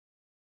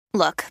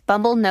Look,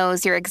 Bumble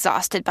knows you're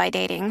exhausted by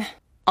dating.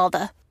 All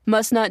the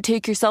must not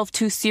take yourself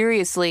too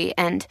seriously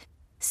and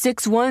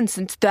 6'1"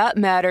 since that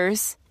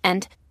matters.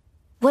 And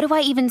what do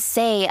I even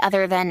say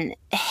other than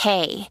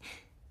hey?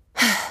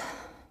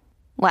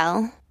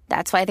 Well,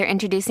 that's why they're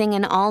introducing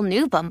an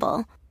all-new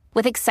Bumble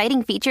with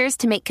exciting features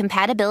to make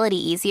compatibility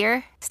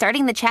easier,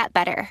 starting the chat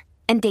better,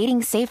 and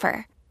dating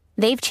safer.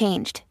 They've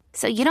changed,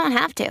 so you don't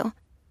have to.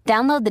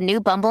 Download the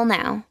new Bumble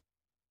now.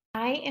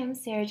 I am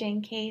Sarah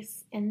Jane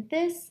Case, and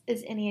this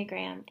is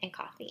Enneagram and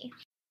Coffee.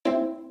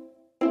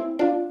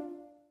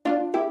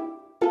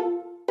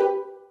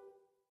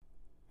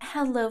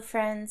 Hello,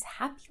 friends.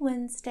 Happy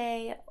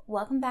Wednesday.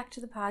 Welcome back to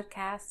the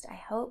podcast. I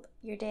hope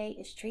your day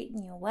is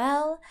treating you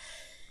well.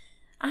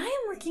 I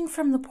am working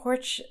from the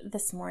porch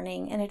this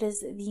morning, and it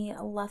is the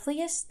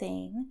loveliest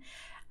thing.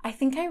 I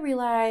think I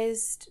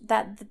realized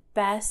that the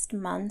best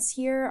months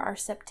here are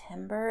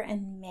September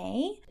and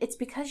May. It's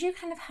because you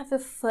kind of have a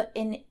foot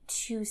in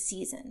two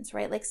seasons,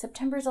 right? Like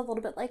September is a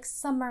little bit like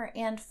summer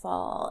and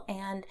fall,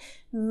 and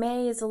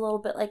May is a little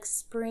bit like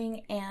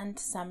spring and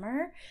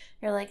summer.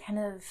 We're kind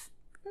of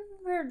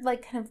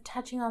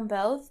touching on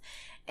both,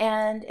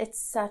 and it's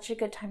such a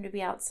good time to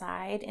be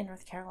outside in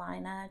North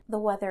Carolina. The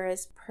weather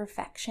is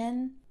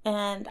perfection,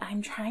 and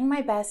I'm trying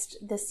my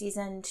best this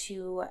season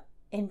to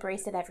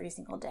embrace it every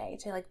single day,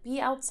 to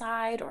be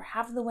outside or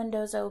have the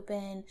windows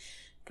open,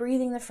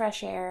 breathing the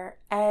fresh air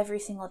every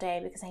single day,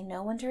 because I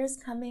know winter is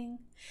coming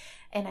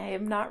and I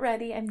am not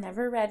ready. I'm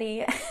never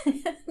ready.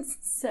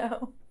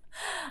 So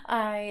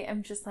I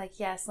am just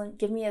yes,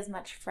 give me as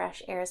much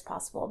fresh air as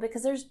possible,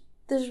 because there's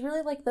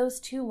really those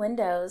two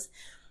windows,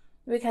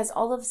 because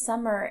all of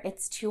summer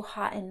it's too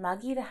hot and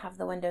muggy to have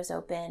the windows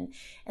open,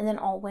 and then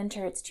all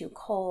winter it's too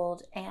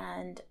cold,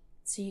 and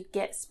so you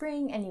get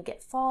spring and you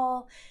get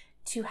fall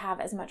to have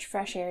as much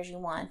fresh air as you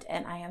want,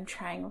 and I am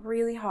trying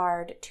really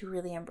hard to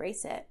really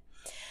embrace it.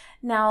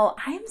 Now,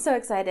 I am so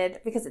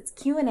excited because it's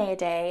Q&A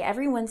day.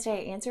 Every Wednesday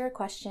I answer a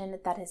question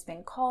that has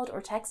been called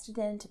or texted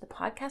into the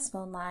podcast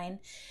phone line.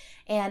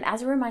 And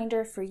as a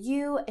reminder for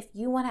you, if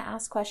you want to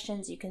ask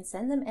questions, you can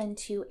send them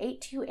into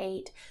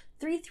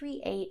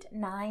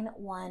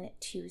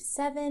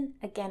 828-338-9127.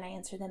 Again, I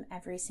answer them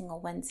every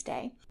single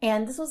Wednesday.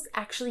 And this was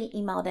actually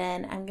emailed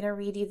in. I'm going to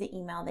read you the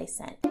email they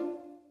sent.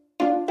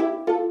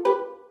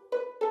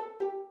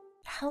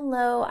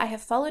 Hello, I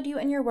have followed you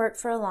and your work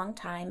for a long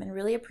time and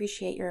really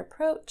appreciate your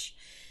approach.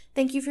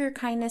 Thank you for your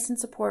kindness and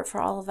support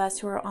for all of us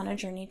who are on a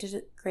journey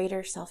to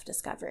greater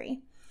self-discovery.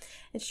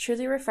 It's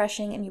truly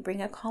refreshing, and you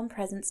bring a calm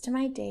presence to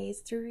my days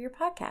through your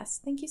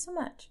podcast. Thank you so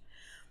much.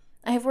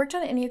 I have worked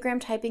on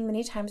Enneagram typing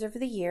many times over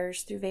the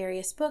years through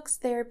various books,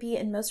 therapy,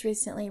 and most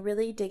recently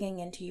really digging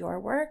into your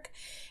work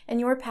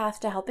and your path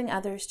to helping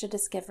others to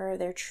discover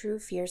their true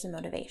fears and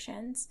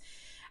motivations.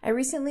 I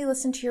recently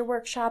listened to your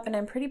workshop, and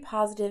I'm pretty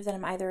positive that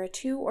I'm either a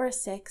 2 or a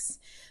 6,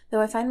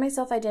 though I find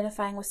myself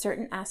identifying with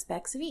certain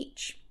aspects of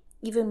each,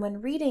 even when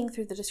reading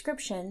through the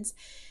descriptions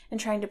and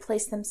trying to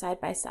place them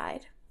side by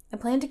side. I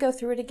plan to go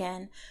through it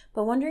again,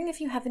 but wondering if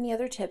you have any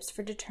other tips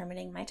for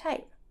determining my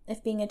type.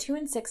 If being a 2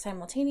 and 6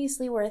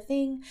 simultaneously were a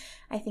thing,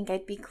 I think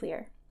I'd be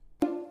clear.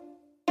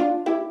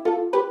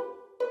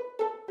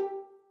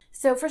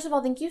 So first of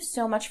all, thank you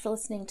so much for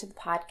listening to the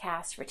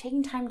podcast, for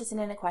taking time to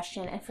send in a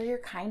question, and for your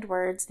kind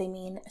words. They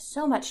mean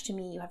so much to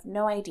me. You have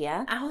no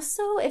idea.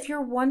 Also, if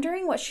you're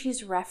wondering what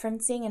she's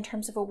referencing in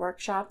terms of a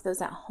workshop,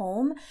 those at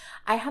home,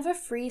 I have a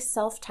free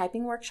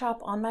self-typing workshop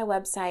on my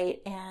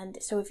website.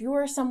 And so if you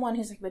are someone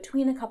who's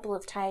between a couple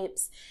of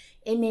types,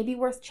 it may be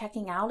worth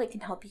checking out. It can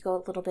help you go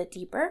a little bit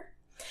deeper.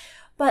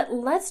 But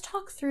let's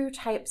talk through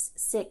types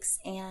 6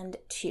 and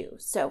 2.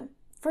 So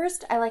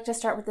first, I like to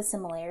start with the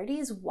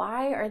similarities.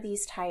 Why are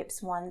these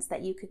types ones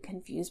that you could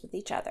confuse with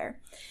each other?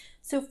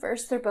 So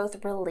first, they're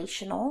both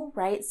relational,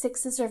 right?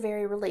 6s are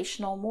very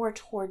relational, more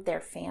toward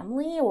their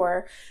family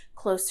or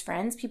close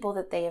friends, people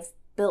that they have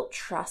built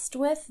trust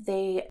with.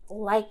 They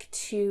like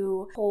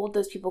to hold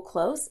those people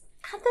close.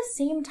 At the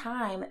same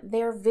time,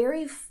 they're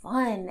very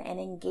fun and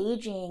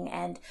engaging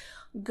and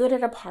good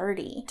at a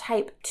party.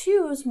 Type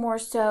 2s, more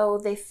so,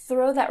 they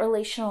throw that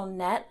relational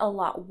net a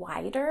lot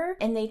wider,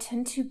 and they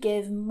tend to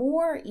give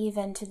more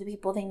even to the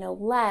people they know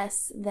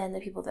less than the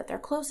people that they're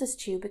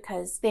closest to,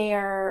 because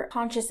they're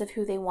conscious of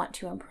who they want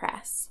to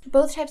impress.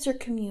 Both types are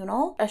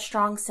communal, a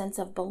strong sense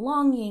of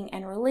belonging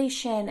and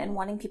relation and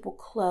wanting people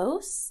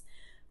close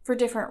for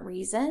different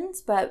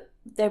reasons, but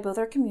they both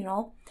are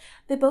communal.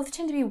 They both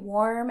tend to be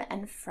warm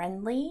and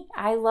friendly.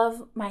 I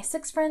love my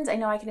 6 friends. I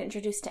know I can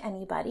introduce to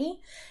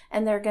anybody,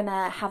 and they're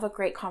gonna have a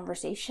great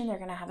conversation. They're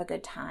gonna have a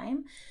good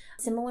time.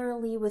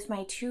 Similarly with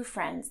my 2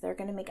 friends, they're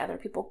gonna make other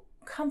people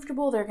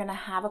comfortable. They're gonna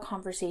have a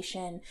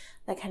conversation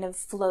that kind of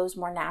flows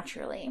more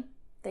naturally.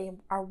 They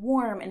are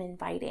warm and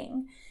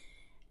inviting.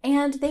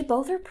 And they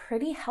both are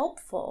pretty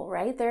helpful,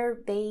 right?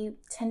 They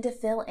tend to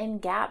fill in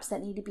gaps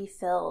that need to be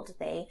filled.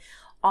 They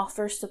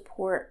offer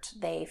support.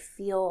 They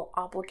feel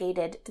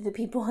obligated to the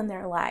people in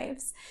their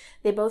lives.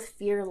 They both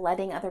fear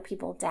letting other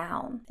people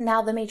down.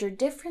 Now, the major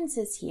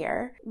differences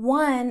here,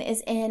 one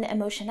is in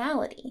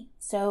emotionality.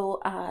 So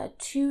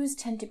 2s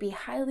tend to be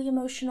highly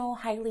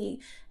emotionally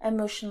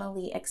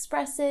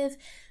expressive.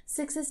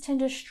 6s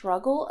tend to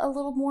struggle a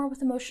little more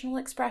with emotional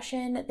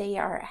expression. They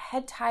are a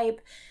head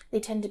type.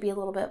 They tend to be a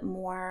little bit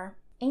more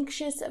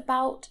anxious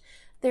about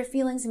their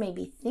feelings,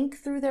 maybe think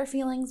through their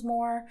feelings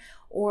more,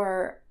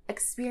 or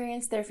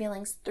experience their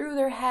feelings through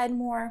their head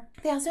more.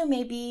 They also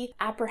may be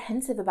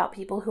apprehensive about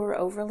people who are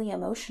overly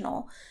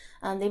emotional.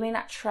 They may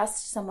not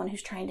trust someone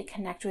who's trying to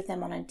connect with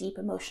them on a deep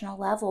emotional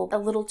level a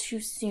little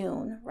too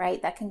soon,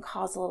 right? That can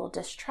cause a little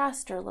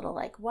distrust or a little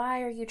like,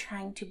 why are you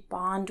trying to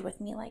bond with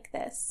me like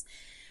this?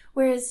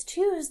 Whereas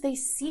 2s, they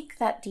seek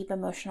that deep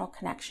emotional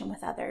connection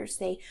with others.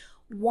 They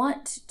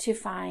want to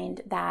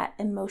find that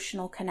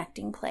emotional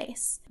connecting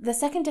place. The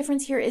second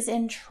difference here is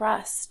in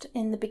trust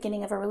in the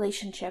beginning of a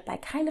relationship. I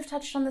kind of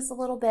touched on this a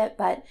little bit,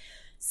 but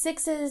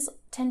 6s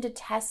tend to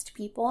test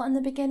people in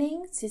the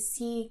beginning to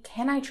see,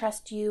 can I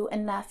trust you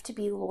enough to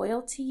be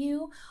loyal to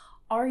you?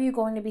 Are you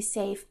going to be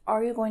safe?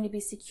 Are you going to be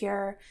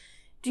secure?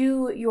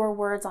 Do your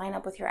words line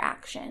up with your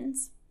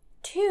actions?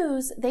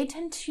 2s, they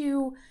tend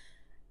to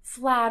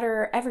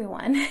flatter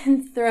everyone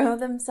and throw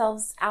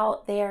themselves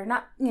out there,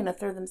 not,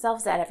 throw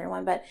themselves at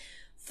everyone, but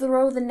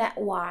throw the net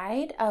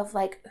wide of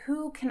like,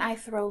 who can I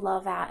throw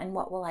love at and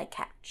what will I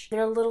catch?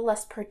 They're a little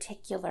less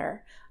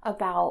particular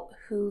about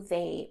who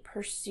they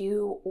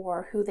pursue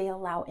or who they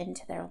allow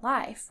into their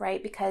life,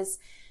 right? Because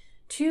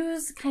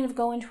 2s kind of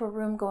go into a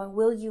room going,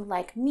 will you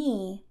like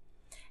me?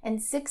 And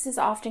 6s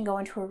often go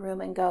into a room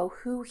and go,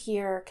 who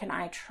here can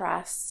I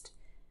trust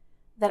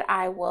that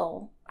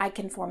I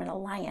can form an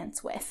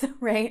alliance with,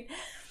 right?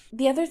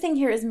 The other thing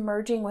here is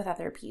merging with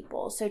other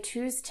people. So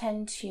 2s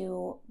tend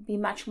to be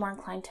much more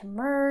inclined to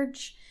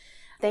merge.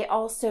 They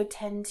also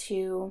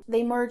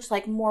they merge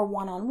like more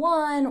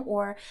one-on-one,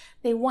 or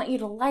they want you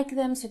to like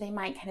them. So they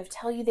might kind of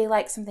tell you they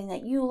like something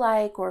that you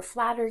like or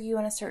flatter you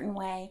in a certain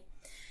way.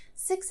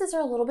 6s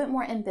are a little bit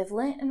more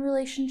ambivalent in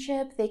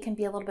relationship. They can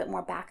be a little bit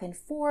more back and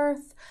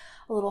forth,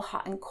 a little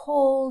hot and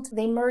cold.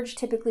 They merge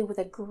typically with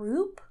a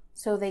group.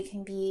 So they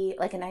can be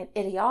like an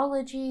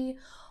ideology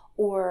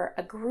or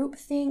a group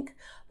think,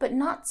 but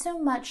not so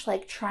much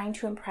like trying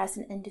to impress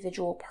an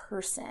individual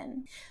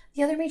person.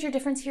 The other major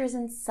difference here is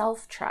in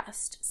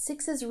self-trust.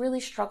 6s really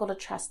struggle to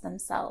trust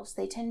themselves.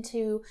 They tend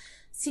to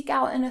seek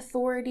out an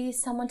authority,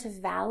 someone to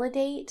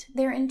validate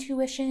their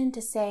intuition,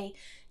 to say,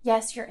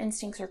 yes, your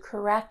instincts are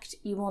correct.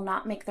 You will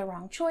not make the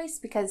wrong choice,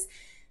 because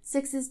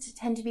 6s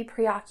tend to be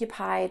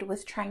preoccupied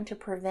with trying to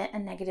prevent a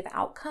negative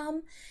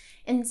outcome.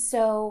 And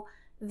so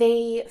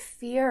they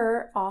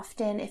fear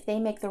often if they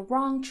make the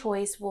wrong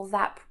choice, will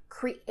that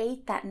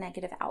create that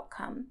negative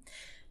outcome?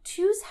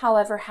 2s,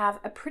 however, have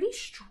a pretty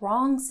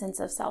strong sense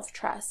of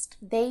self-trust.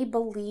 They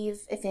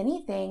believe, if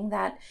anything,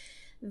 that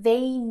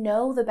they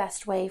know the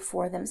best way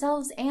for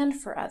themselves and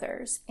for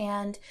others.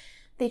 And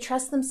they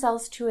trust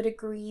themselves to a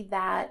degree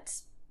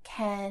that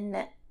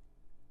can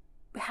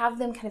have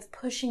them kind of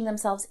pushing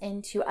themselves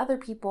into other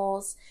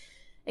people's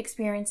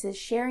experiences,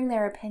 sharing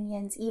their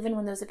opinions, even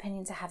when those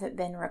opinions haven't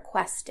been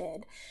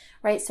requested,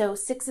 right? So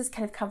 6s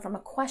kind of come from a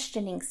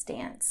questioning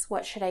stance.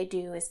 What should I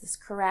do? Is this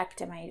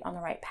correct? Am I on the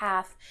right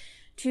path?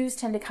 2s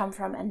tend to come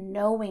from a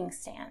knowing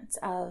stance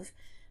of,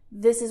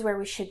 this is where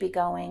we should be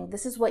going.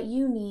 This is what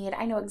you need.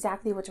 I know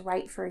exactly what's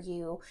right for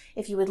you.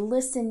 If you would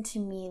listen to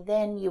me,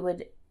 then you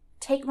would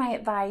take my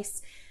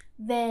advice,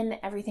 then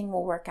everything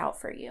will work out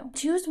for you.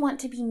 2s want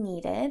to be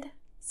needed.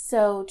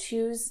 So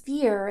 2s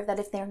fear that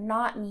if they're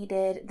not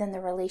needed, then the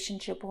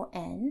relationship will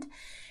end.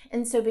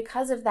 And so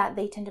because of that,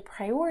 they tend to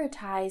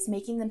prioritize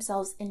making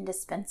themselves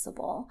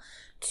indispensable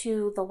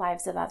to the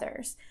lives of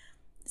others.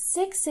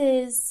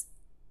 6s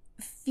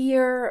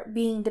fear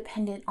being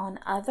dependent on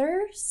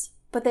others,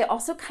 but they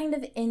also kind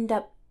of end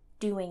up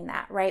doing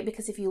that, right?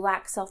 Because if you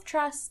lack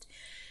self-trust,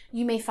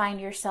 you may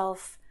find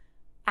yourself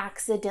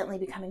accidentally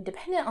becoming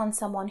dependent on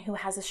someone who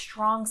has a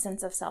strong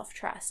sense of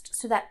self-trust.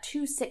 So that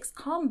 2-6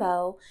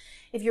 combo,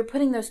 if you're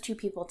putting those two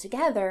people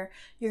together,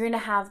 you're going to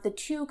have the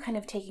 2 kind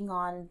of taking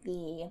on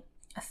the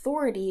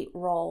authority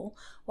role,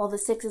 while the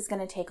 6 is going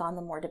to take on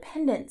the more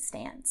dependent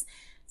stance.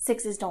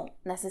 6s don't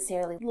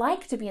necessarily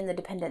like to be in the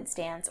dependent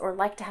stance or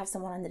like to have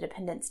someone in the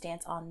dependent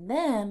stance on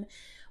them,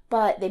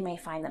 but they may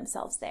find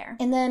themselves there.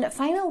 And then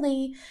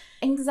finally,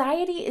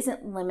 anxiety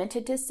isn't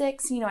limited to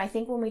 6. I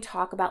think when we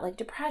talk about like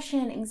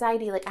depression,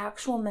 anxiety, like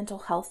actual mental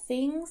health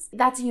things,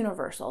 that's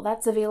universal.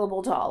 That's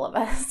available to all of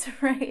us,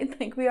 right?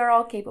 Like we are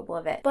all capable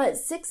of it. But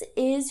 6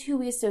 is who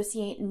we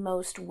associate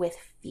most with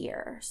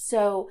fear.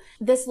 So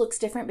this looks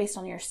different based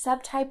on your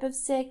subtype of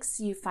 6.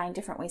 You find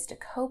different ways to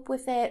cope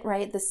with it,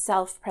 right? The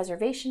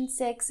self-preservation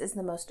 6 is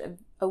the most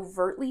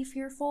overtly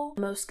fearful,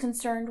 most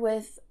concerned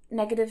with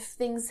negative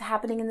things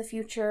happening in the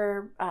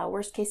future,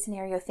 worst case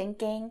scenario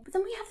thinking. But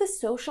then we have the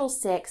social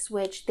 6,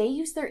 which they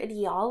use their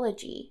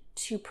ideology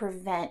to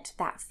prevent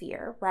that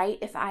fear, right?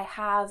 If I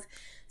have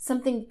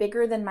something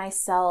bigger than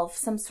myself,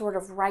 some sort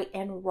of right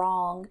and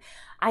wrong,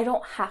 I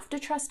don't have to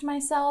trust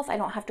myself. I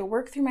don't have to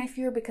work through my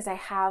fear because I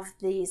have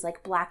these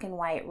like black and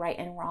white, right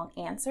and wrong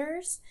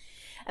answers.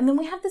 And then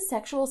we have the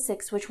sexual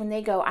 6, which when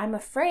they go, I'm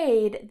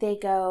afraid, they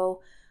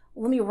go,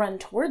 let me run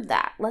toward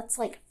that. Let's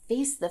like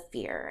face the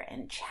fear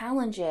and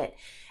challenge it.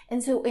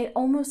 And so it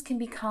almost can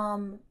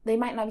become, they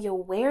might not be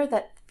aware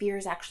that fear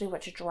is actually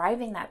what's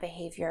driving that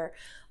behavior,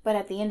 but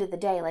at the end of the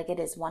day, like it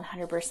is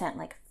 100%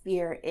 like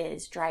fear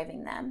is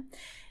driving them.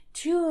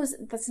 2s,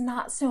 that's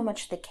not so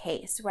much the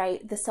case,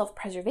 right? The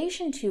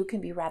self-preservation 2 can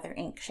be rather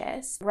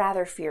anxious,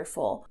 rather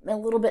fearful, a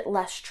little bit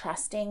less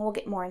trusting. We'll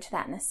get more into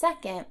that in a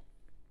second.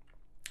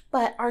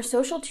 But our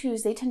social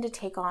 2s, they tend to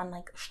take on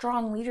like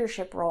strong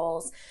leadership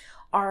roles.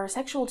 Our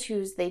sexual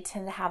 2s, they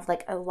tend to have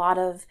like a lot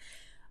of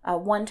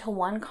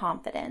one-to-one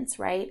confidence,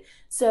 right?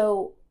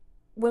 So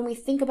when we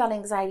think about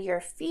anxiety or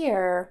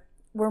fear,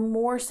 we're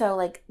more so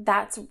like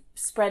that's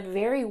spread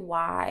very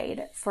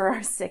wide for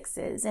our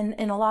 6s and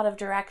in a lot of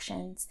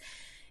directions.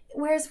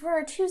 Whereas for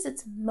our 2s,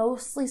 it's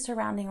mostly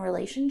surrounding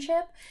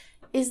relationship.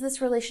 Is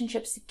this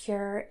relationship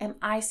secure? Am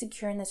I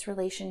secure in this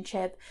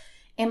relationship?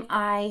 Am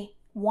I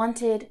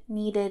wanted,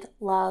 needed,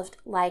 loved,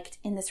 liked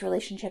in this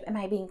relationship? Am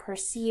I being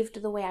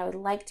perceived the way I would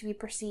like to be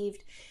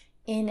perceived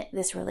in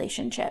this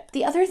relationship?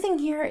 The other thing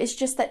here is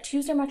just that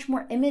 2s are much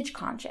more image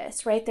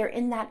conscious, right? They're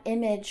in that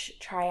image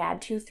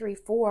triad, 2, 3,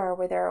 4,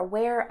 where they're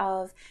aware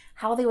of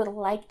how they would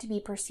like to be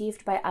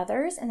perceived by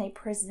others and they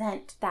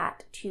present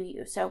that to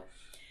you. So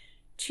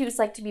 2s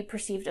like to be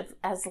perceived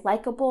as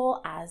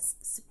likable, as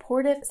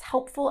supportive, as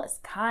helpful, as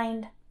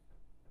kind.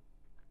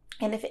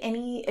 And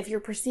if you're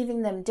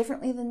perceiving them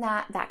differently than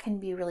that, that can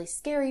be really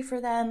scary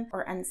for them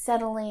or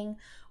unsettling.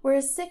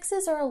 Whereas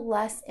 6s are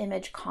less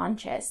image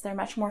conscious. They're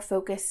much more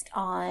focused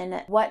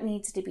on what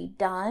needs to be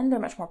done.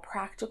 They're much more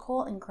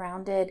practical and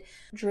grounded,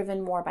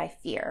 driven more by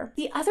fear.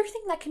 The other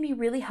thing that can be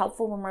really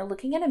helpful when we're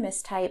looking at a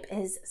mistype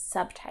is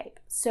subtype.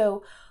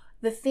 So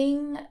the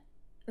thing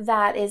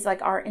that is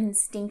like our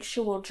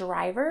instinctual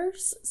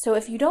drivers. So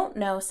if you don't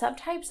know,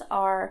 subtypes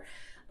are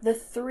the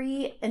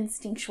 3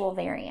 instinctual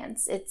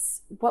variants.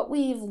 It's what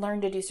we've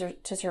learned to do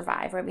to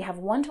survive, right? We have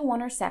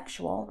one-to-one or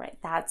sexual, right?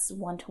 That's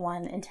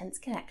one-to-one intense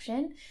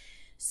connection.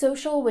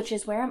 Social, which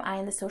is where am I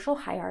in the social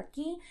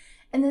hierarchy.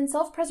 And then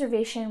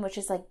self-preservation, which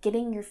is like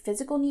getting your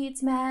physical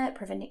needs met,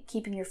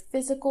 keeping your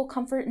physical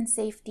comfort and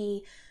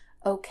safety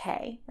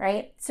okay,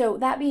 right? So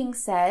that being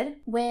said,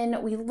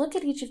 when we look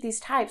at each of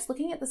these types,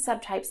 looking at the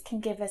subtypes can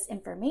give us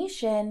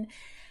information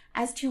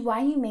as to why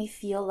you may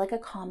feel like a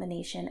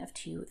combination of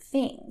 2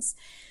 things.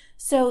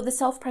 So the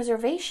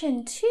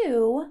self-preservation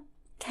 2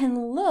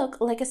 can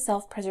look like a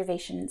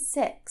self-preservation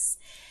 6,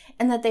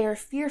 and that they are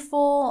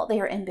fearful,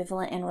 they are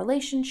ambivalent in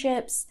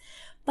relationships.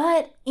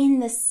 But in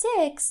the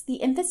 6,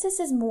 the emphasis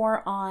is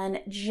more on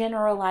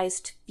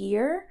generalized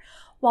fear,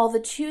 while the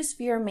 2's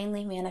fear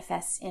mainly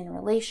manifests in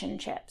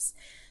relationships.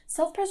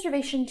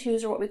 Self-preservation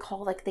 2s are what we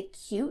call like the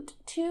cute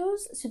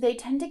 2s. So they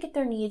tend to get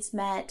their needs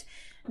met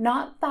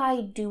not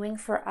by doing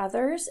for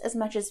others as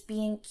much as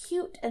being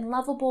cute and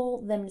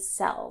lovable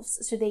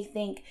themselves. So they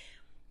think,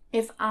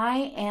 if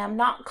I am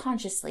not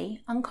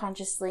consciously,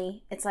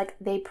 unconsciously, it's like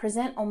they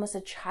present almost a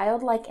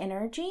childlike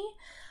energy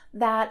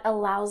that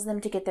allows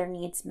them to get their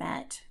needs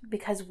met,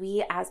 because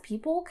we as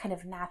people kind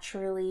of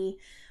naturally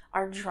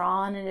are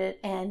drawn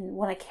and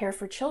want to care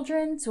for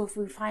children. So if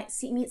we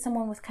meet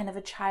someone with kind of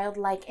a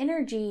childlike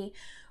energy,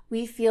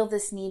 we feel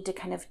this need to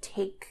kind of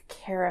take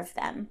care of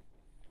them.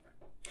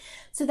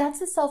 So that's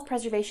the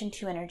self-preservation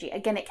 2 energy.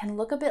 Again, it can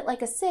look a bit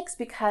like a 6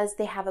 because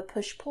they have a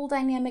push-pull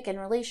dynamic in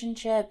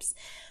relationships.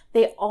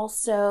 They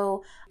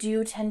also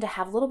do tend to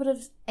have a little bit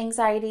of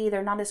anxiety.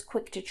 They're not as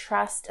quick to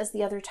trust as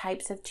the other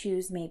types of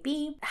 2s may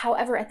be.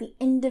 However, at the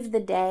end of the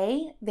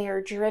day,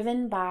 they're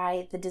driven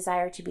by the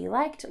desire to be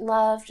liked,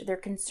 loved. They're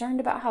concerned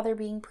about how they're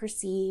being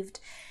perceived,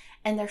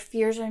 and their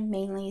fears are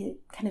mainly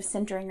kind of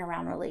centering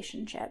around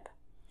relationship.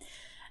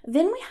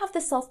 Then we have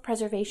the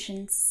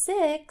self-preservation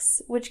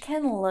 6, which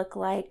can look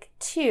like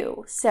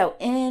 2. So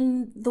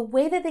in the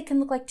way that they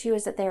can look like 2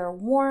 is that they are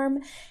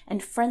warm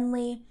and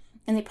friendly,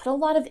 and they put a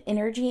lot of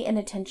energy and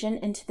attention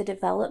into the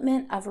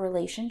development of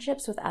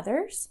relationships with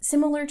others.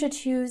 Similar to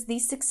 2s,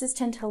 these 6s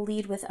tend to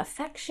lead with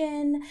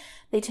affection.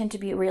 They tend to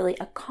be really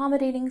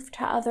accommodating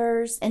to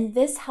others, and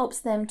this helps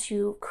them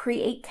to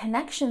create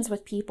connections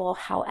with people.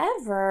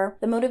 However,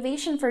 the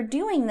motivation for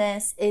doing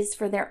this is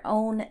for their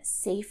own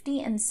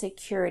safety and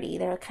security.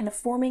 They're kind of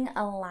forming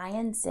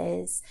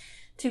alliances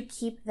to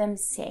keep them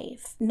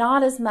safe,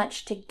 not as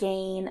much to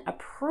gain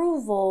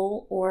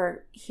approval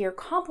or hear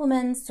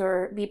compliments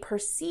or be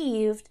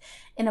perceived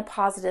in a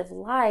positive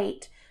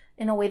light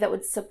in a way that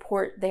would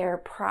support their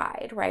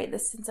pride, right? The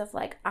sense of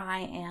like, I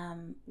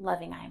am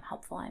loving, I am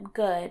helpful, I'm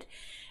good.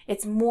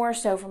 It's more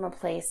so from a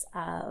place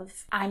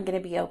of, I'm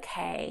going to be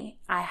okay.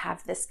 I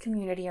have this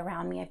community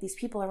around me. I have these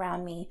people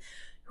around me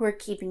who who are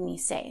keeping me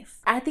safe.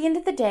 At the end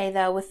of the day,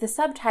 though, with the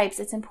subtypes,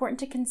 it's important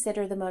to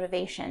consider the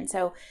motivation.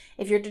 So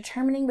if you're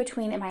determining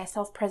between, am I a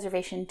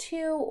self-preservation 2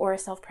 or a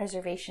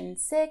self-preservation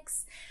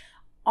 6,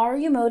 are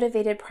you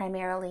motivated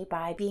primarily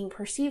by being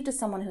perceived as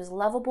someone who's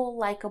lovable,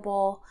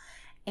 likable,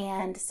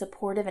 and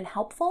supportive and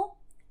helpful?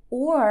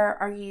 Or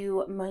are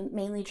you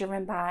mainly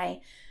driven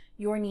by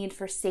your need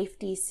for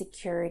safety,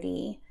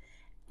 security,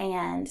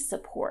 and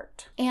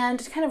support? And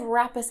to kind of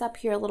wrap us up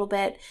here a little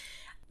bit,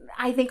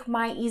 I think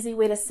my easy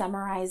way to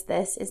summarize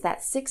this is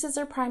that 6s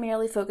are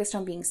primarily focused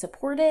on being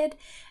supported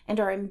and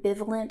are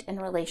ambivalent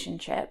in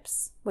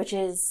relationships, which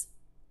is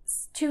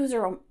 2s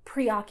are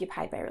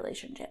preoccupied by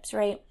relationships,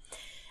 right?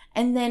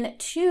 And then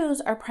 2s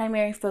are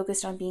primarily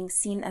focused on being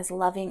seen as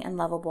loving and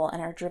lovable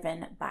and are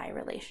driven by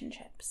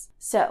relationships.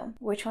 So,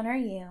 which one are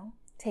you?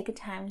 Take a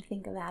time to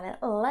think about it.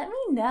 Let me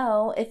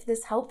know if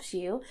this helps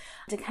you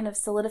to kind of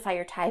solidify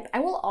your type. I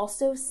will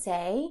also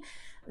say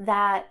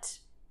that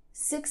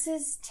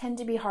 6s tend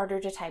to be harder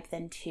to type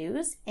than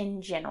 2s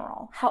in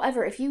general.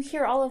 However, if you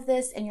hear all of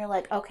this and you're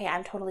like, okay,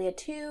 I'm totally a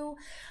 2,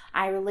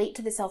 I relate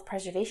to the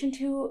self-preservation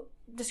 2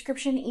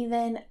 description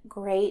even,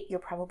 great, you're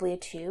probably a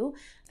 2.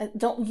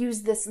 Don't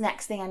use this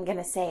next thing I'm going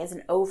to say as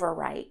an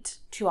overwrite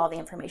to all the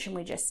information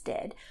we just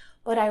did.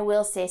 But I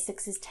will say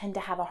 6s tend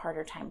to have a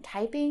harder time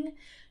typing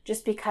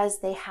just because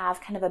they have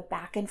kind of a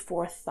back and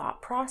forth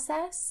thought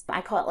process.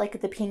 I call it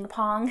like the ping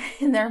pong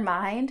in their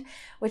mind,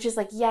 which is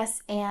like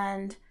yes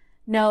and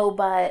no,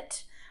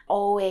 but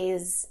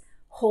always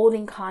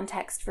holding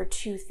context for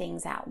 2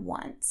 things at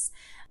once.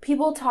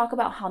 People talk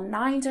about how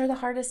 9s are the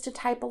hardest to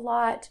type a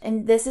lot,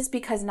 and this is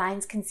because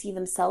 9s can see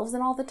themselves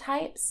in all the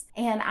types.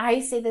 And I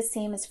say the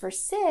same as for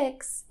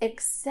 6,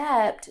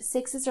 except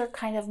 6s are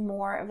kind of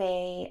more of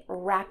a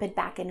rapid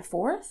back and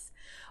forth,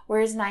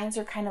 whereas 9s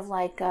are kind of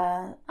like,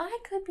 I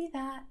could be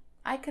that.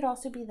 I could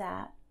also be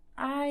that.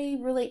 I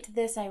relate to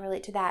this. I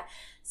relate to that.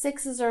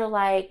 6s are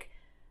like,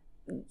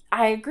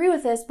 I agree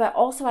with this, but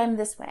also I'm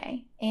this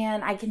way.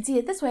 And I can see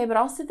it this way, but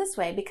also this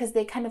way, because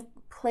they kind of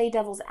play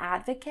devil's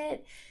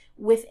advocate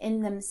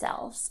within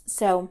themselves.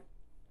 So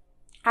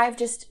I've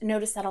just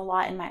noticed that a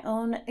lot in my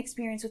own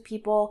experience with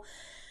people.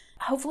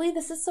 Hopefully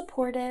this is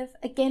supportive.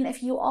 Again,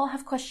 if you all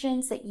have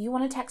questions that you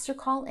want to text or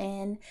call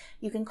in,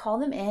 you can call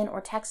them in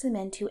or text them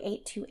in to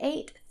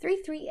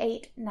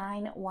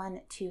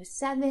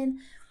 828-338-9127.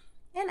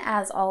 And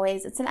as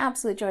always, it's an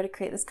absolute joy to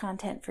create this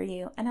content for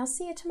you. And I'll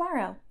see you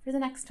tomorrow for the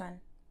next one.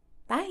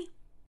 Bye.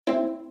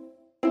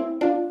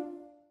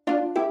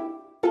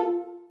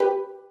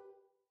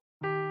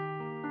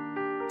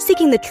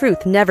 Seeking the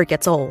truth never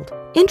gets old.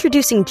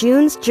 Introducing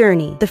June's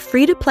Journey, the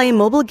free-to-play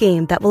mobile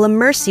game that will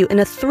immerse you in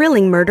a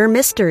thrilling murder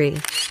mystery.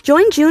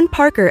 Join June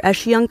Parker as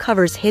she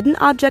uncovers hidden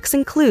objects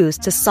and clues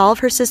to solve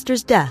her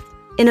sister's death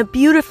in a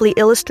beautifully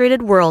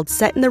illustrated world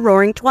set in the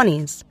Roaring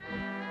 20s.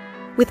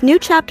 With new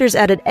chapters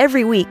added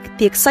every week,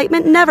 the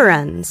excitement never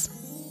ends.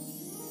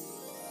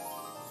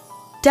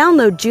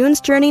 Download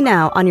June's Journey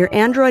now on your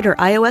Android or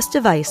iOS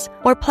device,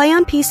 or play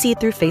on PC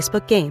through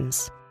Facebook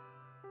Games.